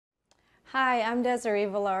Hi, I'm Desiree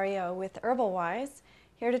Valario with HerbalWise,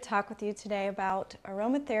 here to talk with you today about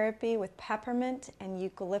aromatherapy with peppermint and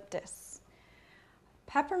eucalyptus.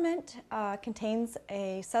 Peppermint contains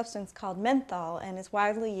a substance called menthol and is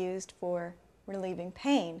widely used for relieving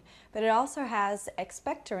pain, but it also has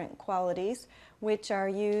expectorant qualities which are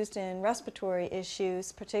used in respiratory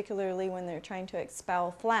issues, particularly when they're trying to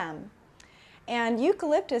expel phlegm. And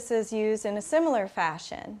eucalyptus is used in a similar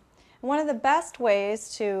fashion. One of the best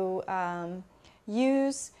ways to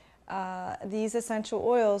use these essential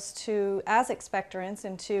oils as expectorants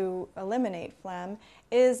and to eliminate phlegm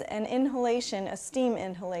is an inhalation, a steam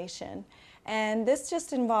inhalation. And this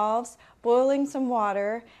just involves boiling some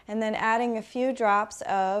water and then adding a few drops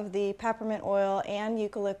of the peppermint oil and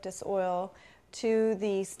eucalyptus oil to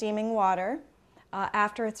the steaming water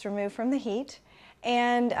after it's removed from the heat.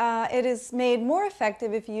 And it is made more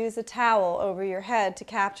effective if you use a towel over your head to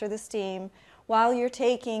capture the steam while you're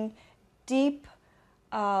taking deep,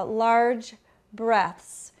 large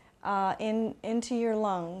breaths into your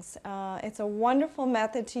lungs. It's a wonderful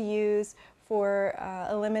method to use for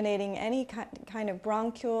eliminating any kind of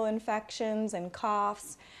bronchial infections and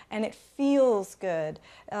coughs, and it feels good.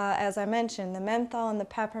 As I mentioned, the menthol and the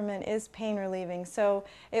peppermint is pain relieving, so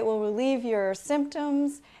it will relieve your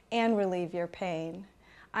symptoms and relieve your pain.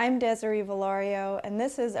 I'm Desiree Valario, and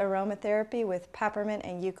this is Aromatherapy with Peppermint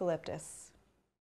and Eucalyptus.